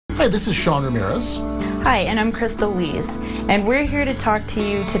Hi, this is Sean Ramirez. Hi, and I'm Crystal Lees, and we're here to talk to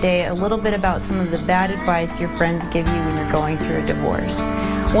you today a little bit about some of the bad advice your friends give you when you're going through a divorce.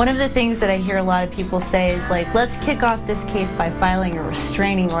 One of the things that I hear a lot of people say is like, let's kick off this case by filing a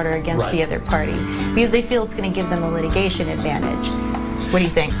restraining order against the other party, because they feel it's going to give them a litigation advantage. What do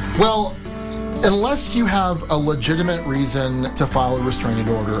you think? Well, unless you have a legitimate reason to file a restraining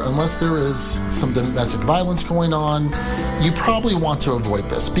order, unless there is some domestic violence going on, you probably want to avoid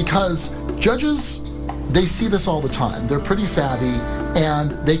this, because judges, they see this all the time. They're pretty savvy,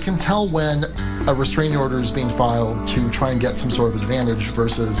 and they can tell when a restraining order is being filed to try and get some sort of advantage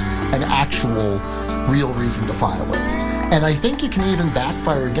versus an actual real reason to file it. And I think it can even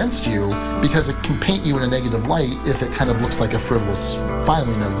backfire against you, because it can paint you in a negative light if it kind of looks like a frivolous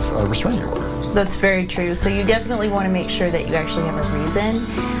filing of a restraining order. That's very true. So you definitely want to make sure that you actually have a reason.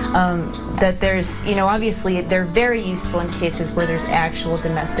 That there's, obviously they're very useful in cases where there's actual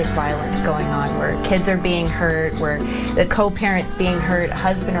domestic violence going on, where kids are being hurt, where the co-parent's being hurt, a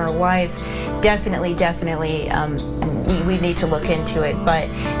husband or a wife. Definitely, we need to look into it. But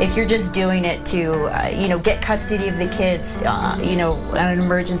if you're just doing it to, get custody of the kids, on an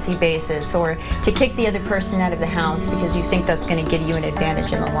emergency basis, or to kick the other person out of the house because you think that's going to give you an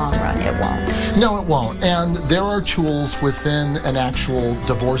advantage in the long run, it won't. No, it won't. And there are tools within an actual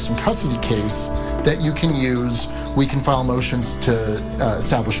divorce and custody case that you can use. We can file motions to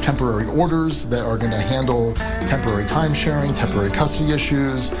establish temporary orders that are going to handle temporary time sharing, temporary custody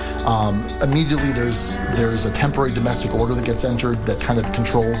issues. Immediately there's a temporary domestic order that gets entered that kind of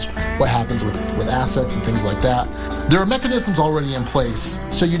controls what happens with assets and things like that. There are mechanisms already in place,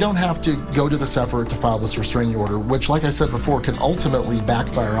 so you don't have to go to this effort to file this restraining order, which, like I said before, can ultimately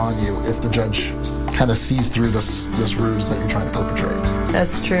backfire on you if the judge kind of sees through this ruse that you're trying to perpetrate.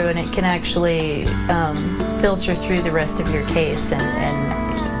 That's true, and it can actually filter through the rest of your case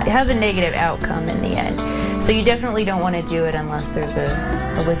and have a negative outcome in the end. So you definitely don't want to do it unless there's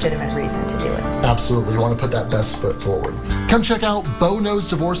a legitimate reason to do it. Absolutely. You want to put that best foot forward. Come check out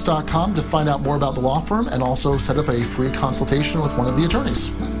BoKnowsDivorce.com to find out more about the law firm and also set up a free consultation with one of the attorneys.